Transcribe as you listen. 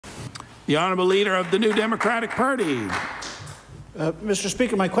The Honourable Leader of the New Democratic Party. Mr.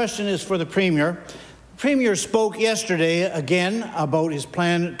 Speaker, my question is for the Premier. The Premier spoke yesterday again about his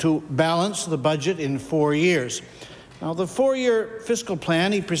plan to balance the budget in 4 years. Now, the 4-year fiscal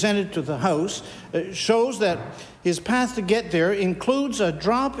plan he presented to the House shows that his path to get there includes a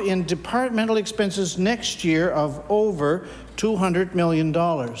drop in departmental expenses next year of over $200 million.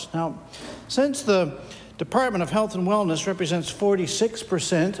 Now, since the Department of Health and Wellness represents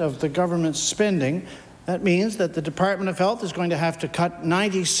 46% of the government's spending, that means that the Department of Health is going to have to cut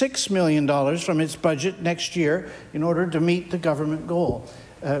 $96 million from its budget next year in order to meet the government goal.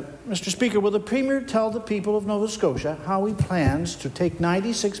 Mr. Speaker, will the Premier tell the people of Nova Scotia how he plans to take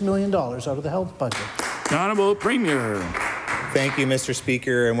 $96 million out of the health budget? The Honourable Premier. Thank you, Mr.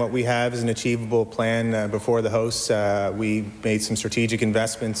 Speaker. And what we have is an achievable plan before the House. We made some strategic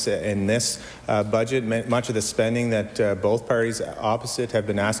investments in this budget. Much of the spending that both parties opposite have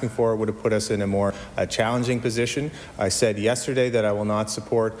been asking for would have put us in a more challenging position. I said yesterday that I will not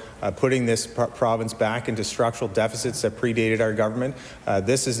support putting this province back into structural deficits that predated our government.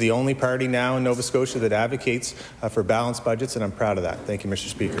 This is the only party now in Nova Scotia that advocates for balanced budgets, and I'm proud of that. Thank you, Mr.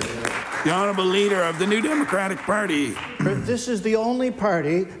 Speaker. The Honourable Leader of the New Democratic Party. This is the only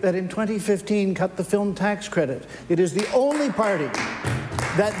party that in 2015 cut the film tax credit. It is the only party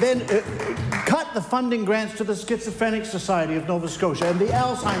that then cut the funding grants to the Schizophrenic Society of Nova Scotia and the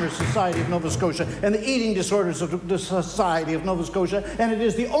Alzheimer's Society of Nova Scotia and the Eating Disorders Society of Nova Scotia, and it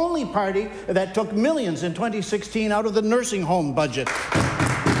is the only party that took millions in 2016 out of the nursing home budget.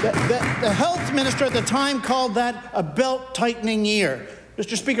 The health minister at the time called that a belt-tightening year.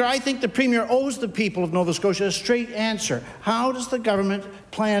 Mr. Speaker, I think the Premier owes the people of Nova Scotia a straight answer. How does the government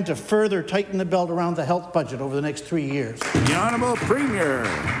plan to further tighten the belt around the health budget over the next 3 years? The Honourable Premier.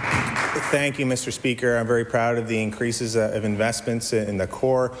 Thank you, Mr. Speaker. I'm very proud of the increases of investments in the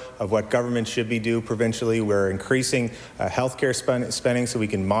core of what government should be due provincially. We're increasing healthcare spending so we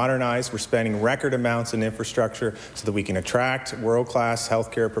can modernize. We're spending record amounts in infrastructure so that we can attract world-class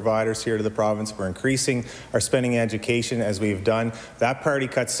healthcare providers here to the province. We're increasing our spending in education as we've done. That party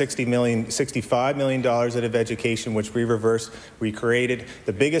cut $65 million out of education, which we reversed. We created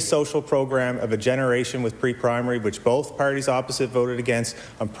the biggest social program of a generation with pre-primary, which both parties opposite voted against.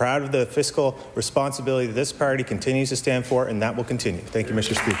 I'm proud of the fiscal responsibility that this party continues to stand for, and that will continue. Thank you,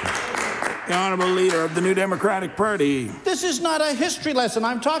 Mr. Speaker. The Honourable Leader of the New Democratic Party. This is not a history lesson.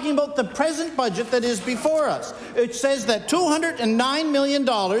 I'm talking about the present budget that is before us. It says that $209 million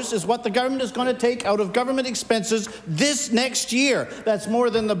is what the government is going to take out of government expenses this next year. That's more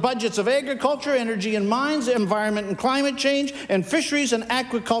than the budgets of agriculture, energy and mines, environment and climate change, and fisheries and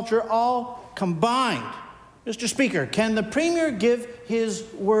aquaculture all combined. Mr. Speaker, can the Premier give his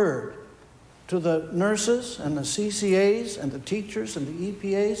word to the nurses and the CCAs and the teachers and the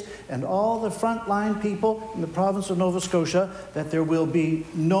EPAs and all the frontline people in the province of Nova Scotia that there will be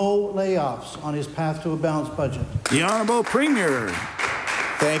no layoffs on his path to a balanced budget? The Honourable Premier.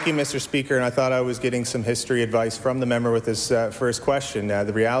 Thank you, Mr. Speaker, and I thought I was getting some history advice from the member with his first question.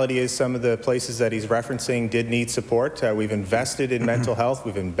 The reality is some of the places that he's referencing did need support. We've invested in mental health.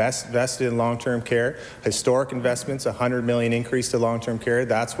 We've invested in long-term care. Historic investments, $100 million increase to long-term care.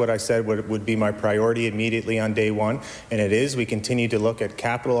 That's what I said would be my priority immediately on day one, and it is. We continue to look at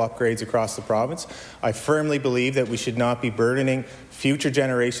capital upgrades across the province. I firmly believe that we should not be burdening future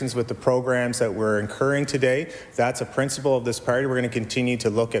generations with the programs that we're incurring today. That's a principle of this party. We're going to continue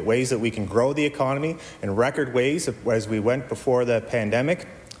to look at ways that we can grow the economy in record ways. As we went before the pandemic,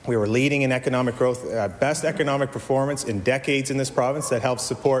 we were leading in economic growth, best economic performance in decades in this province that helps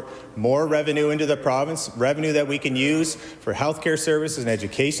support more revenue into the province, revenue that we can use for healthcare services and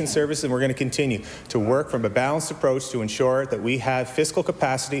education services, and we're going to continue to work from a balanced approach to ensure that we have fiscal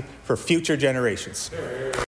capacity for future generations.